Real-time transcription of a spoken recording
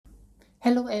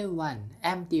Hello everyone,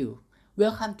 I'm Diu.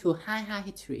 Welcome to Hi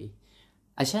History,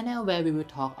 a channel where we will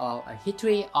talk about a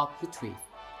history of history.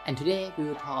 And today we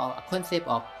will talk about a concept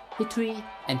of history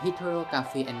and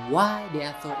historiography and why they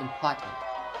are so important.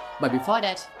 But before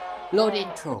that, load the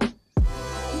intro.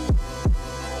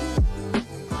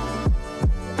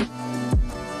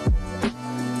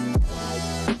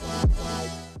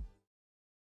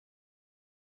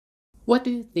 What do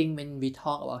you think when we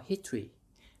talk about history?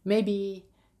 Maybe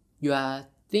you are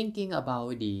thinking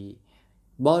about the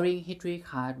boring history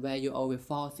class where you always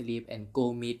fall asleep and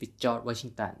go meet with George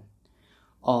Washington,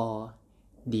 or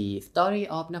the story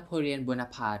of Napoleon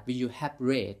Bonaparte which you have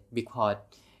read because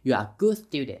you are a good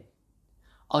student,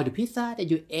 or the pizza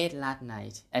that you ate last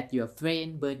night at your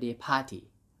friend's birthday party.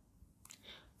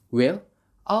 Well,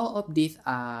 all of these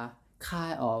are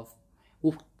kind of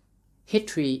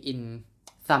history in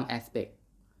some aspect.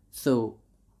 So,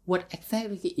 what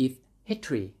exactly is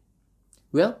history?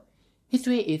 Well,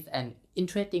 history is an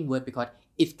interesting word because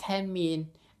it can mean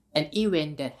an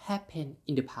event that happened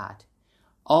in the past,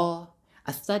 or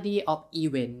a study of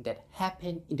events that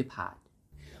happened in the past.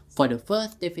 For the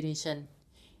first definition,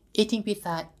 eating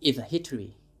pizza is a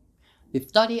history. The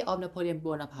study of Napoleon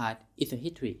Bonaparte is a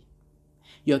history.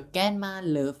 Your grandma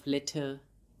love letter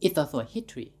is also a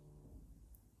history.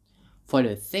 For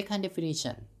the second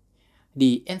definition,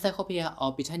 the Encyclopedia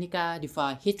of Britannica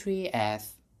defines history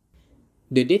as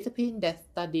the discipline that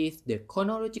studies the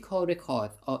chronological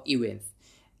records of events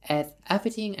as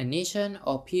affecting a nation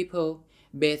or people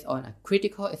based on a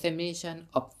critical examination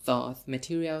of source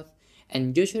materials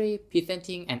and usually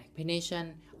presenting an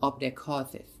explanation of their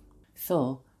causes.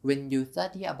 So, when you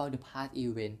study about the past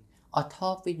event or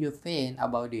talk with your friend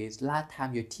about this last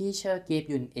time your teacher gave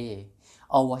you an A,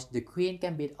 or watch the Queen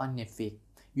Gambit on Netflix,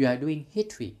 you are doing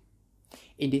history.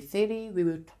 In this series, we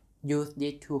will use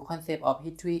these two concepts of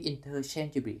history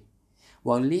interchangeably,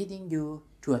 while leading you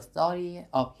to a story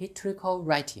of historical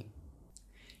writing.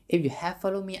 If you have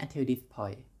followed me until this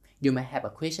point, you may have a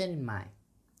question in mind.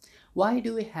 Why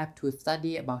do we have to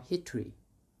study about history?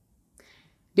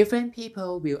 Different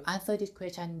people will answer this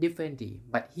question differently,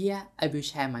 but here I will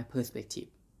share my perspective.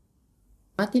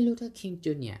 Martin Luther King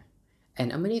Jr.,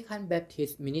 an American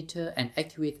Baptist minister and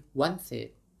activist, once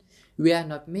said, "We are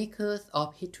not makers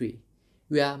of history,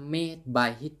 we are made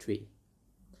by history."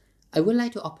 I would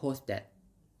like to oppose that.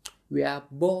 We are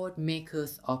both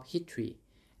makers of history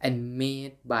and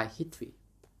made by history.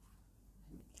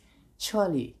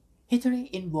 Surely, history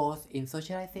involves in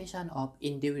socialization of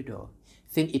individuals,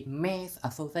 since it makes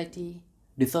a society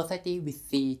the society we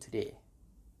see today.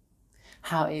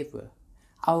 However,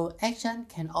 our action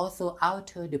can also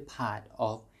alter the path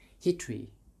of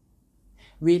history.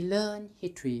 We learn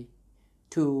history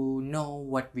to know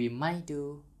what we might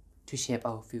do to shape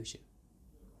our future.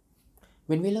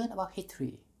 When we learn about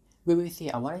history, we will see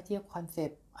a variety of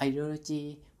concepts,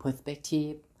 ideology,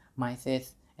 perspective,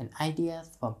 mindsets, and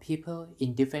ideas from people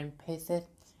in different places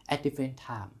at different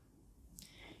times.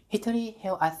 History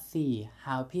helps us see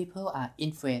how people are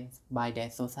influenced by their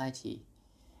society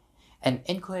and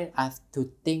encourage us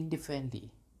to think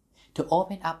differently, to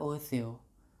open up ourselves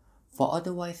for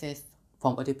other voices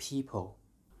from other people.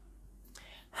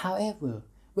 However,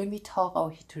 when we talk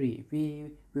about history,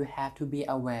 we will have to be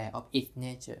aware of its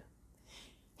nature.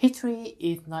 History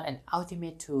is not an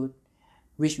ultimate truth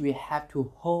which we have to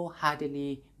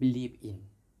wholeheartedly believe in.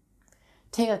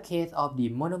 Take a case of the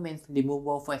monument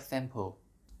removal, for example.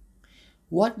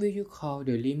 What will you call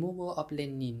the removal of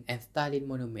Lenin and Stalin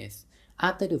monuments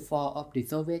after the fall of the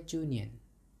Soviet Union?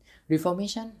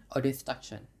 Reformation or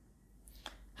destruction?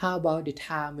 How about the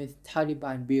time when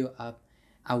Taliban built up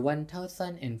a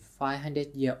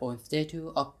 1,500-year-old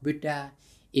statue of Buddha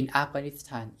in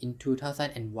Afghanistan in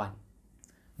 2001?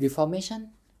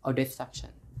 Reformation or destruction?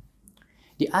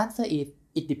 The answer is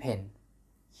it depends.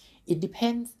 It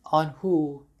depends on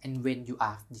who and when you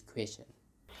ask this question.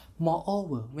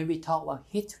 Moreover, when we talk about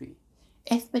history,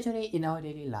 especially in our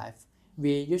daily life,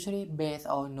 we usually base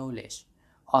our knowledge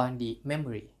on the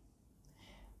memory.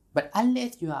 But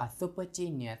unless you are a super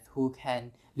genius who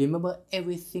can remember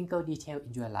every single detail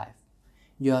in your life,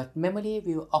 your memory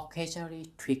will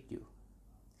occasionally trick you.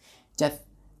 Just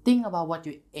think about what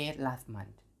you ate last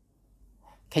month.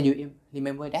 Can you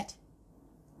remember that?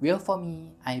 Well, for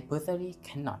me, I personally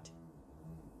cannot.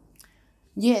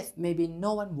 Yes, maybe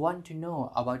no one wants to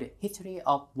know about the history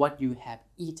of what you have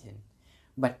eaten,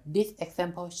 but this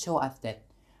example shows us that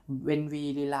when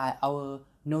we rely our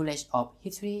knowledge of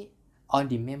history on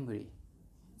the memory,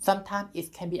 sometimes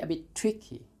it can be a bit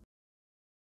tricky.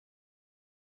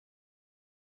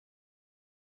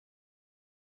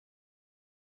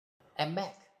 I'm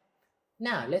back.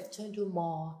 Now let's turn to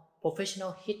more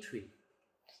professional history.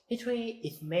 History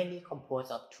is mainly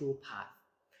composed of two parts,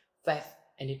 facts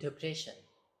and interpretation.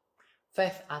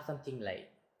 Facts are something like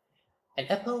an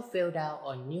apple fell down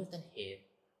on Newton's head,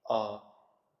 or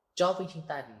George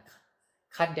Washington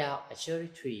cut down a cherry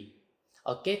tree,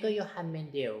 or Gregor Johann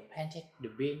Mendel planted the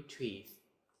bean trees.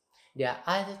 They are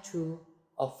either true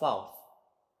or false.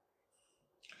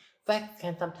 Facts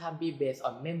can sometimes be based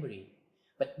on memory,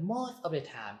 but most of the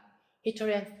time,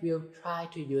 historians will try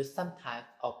to use some type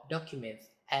of documents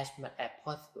as much as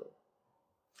possible.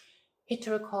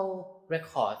 Historical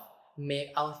records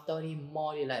make our story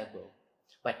more reliable,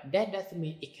 but that doesn't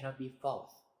mean it cannot be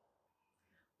false.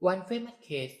 One famous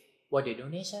case was the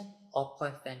donation of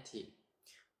Constantine,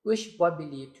 which was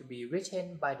believed to be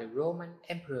written by the Roman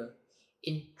Emperor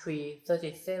in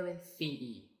 337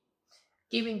 CE,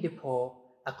 giving the Pope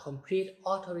a complete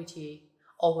authority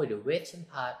over the western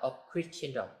part of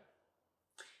Christendom.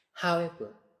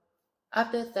 However,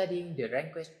 after studying the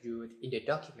language used in the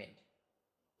document,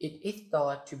 it is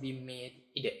thought to be made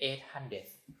in the 800s.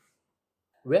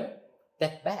 Well,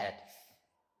 that's bad.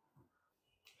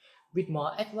 With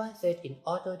more advances in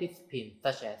other disciplines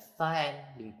such as science,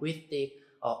 linguistics,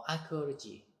 or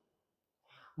archaeology,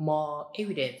 more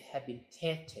evidence has been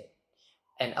tested,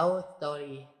 and our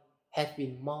story has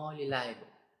been more reliable.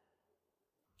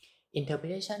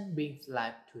 Interpretation brings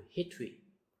life to history.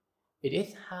 It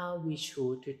is how we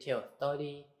choose to tell a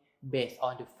story based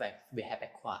on the facts we have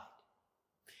acquired.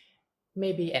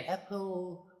 Maybe an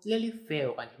apple really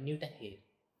fell on Newton's head,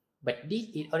 but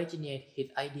did it originate his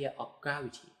idea of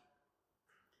gravity?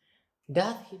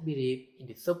 Does his belief in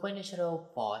the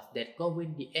supernatural force that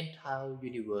governs the entire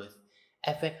universe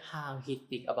affect how he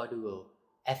thinks about the world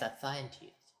as a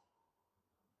scientist?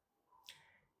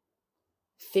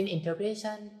 Since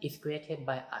interpretation is created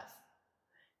by us,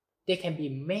 there can be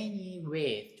many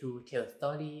ways to tell a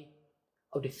story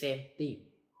of the same theme.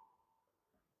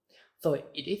 So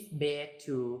it is best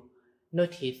to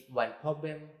notice one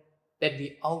problem that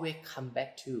we always come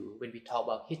back to when we talk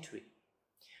about history: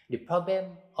 the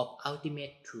problem of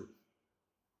ultimate truth.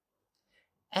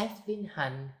 As Lin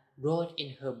Han wrote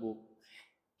in her book,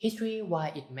 History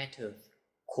Why It Matters,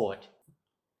 quote,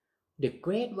 "The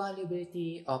great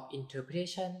variability of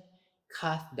interpretation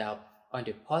casts doubt on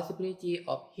the possibility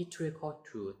of historical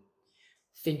truth,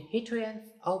 since historians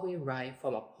always write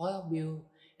from a point of view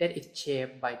that is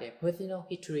shaped by their personal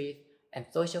histories and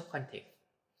social context.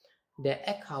 Their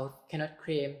accounts cannot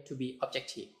claim to be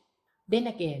objective. Then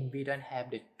again, we don't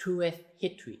have the truest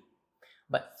history,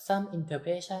 but some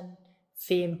interpretations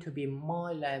seem to be more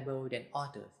reliable than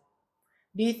others.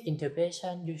 These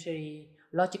interpretations usually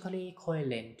logically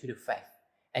correlate to the facts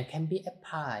and can be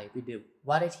applied with the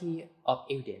variety of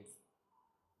evidence.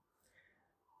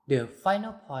 The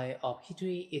final point of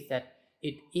history is that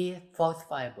it is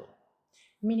falsifiable,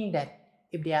 meaning that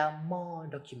if there are more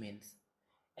documents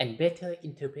and better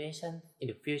interpretations in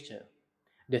the future,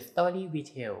 the story we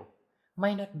tell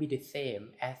might not be the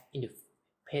same as in the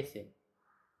present."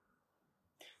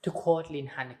 To quote Lin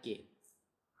Han again,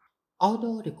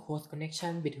 "Although the close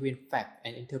connection between fact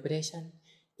and interpretation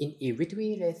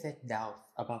inevitably raises doubts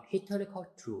about historical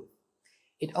truth,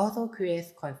 it also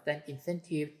creates constant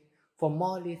incentives for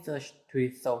more research to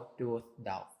resolve those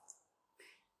doubts.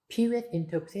 Previous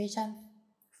interpretations,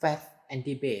 facts, and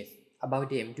debates about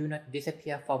them do not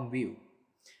disappear from view.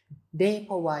 They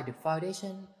provide the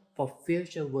foundation for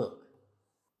future work."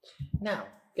 Now,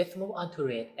 let's move on to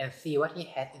Red and see what he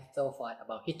has in store for us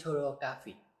about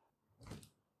historiography.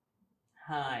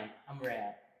 Hi, I'm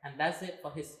Red, and that's it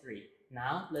for history.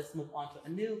 Now, let's move on to a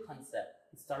new concept,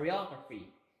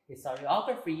 historiography.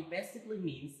 Historiography basically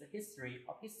means the history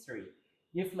of history.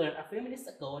 You've learned a few minutes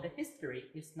ago that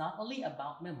history is not only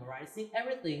about memorizing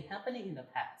everything happening in the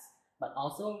past, but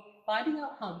also finding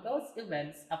out how those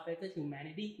events affected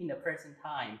humanity in the present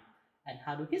time. And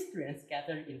how do historians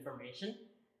gather information?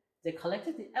 They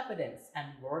collected the evidence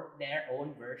and wrote their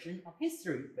own version of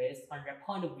history based on their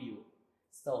point of view.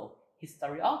 So,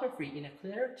 historiography in a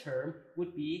clearer term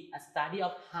would be a study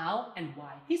of how and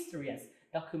why historians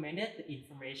documented the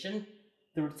information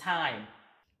through time.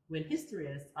 When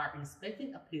historians are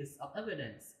inspecting a piece of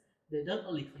evidence, they don't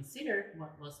only consider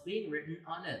what was being written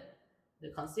on it, they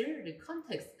consider the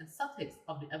context and subtext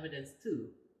of the evidence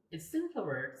too. In simple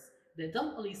words, they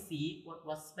don't only see what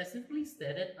was specifically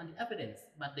stated on the evidence,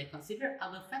 but they consider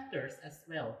other factors as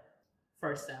well.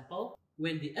 For example,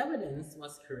 when the evidence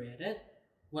was created,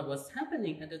 what was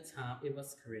happening at the time it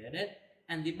was created,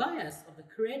 and the bias of the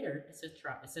creator,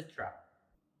 etc., etc.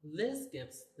 This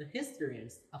gives the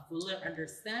historians a fuller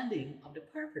understanding of the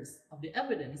purpose of the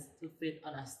evidence to fit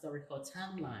on a historical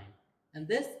timeline. And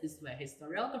this is where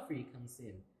historiography comes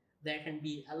in. There can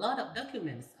be a lot of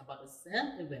documents about the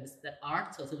same events that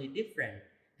are totally different,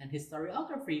 and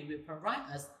historiography will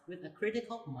provide us with a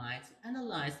critical mind to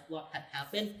analyze what had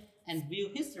happened and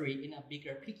view history in a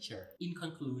bigger picture. In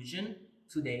conclusion,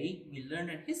 today we learn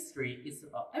that history is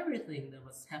about everything that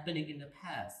was happening in the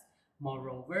past.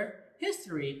 Moreover,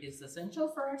 history is essential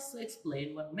for us to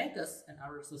explain what makes us and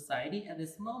our society at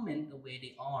this moment the way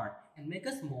they are, and make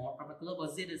us more of a global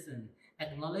citizen,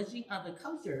 acknowledging other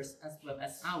cultures as well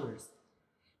as ours.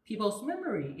 People's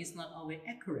memory is not always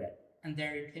accurate, and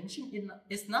their intention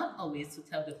is not always to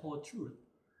tell the whole truth.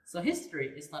 So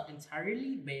history is not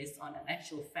entirely based on an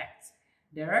actual fact.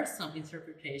 There are some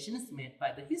interpretations made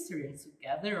by the historians to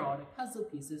gather all the puzzle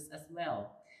pieces as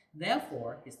well.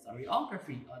 Therefore,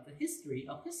 historiography, or the history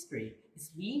of history, is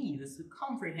being used to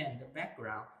comprehend the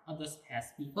background of those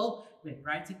past people when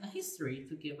writing a history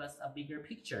to give us a bigger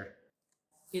picture.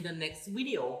 In the next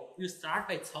video, we'll start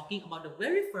by talking about the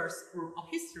very first group of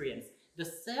historians, the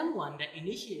same one that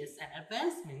initiates an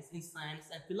advancements in science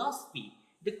and philosophy,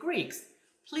 the Greeks.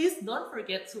 Please don't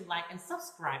forget to like and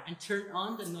subscribe and turn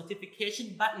on the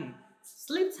notification button.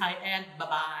 Sleep tight and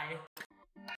bye-bye!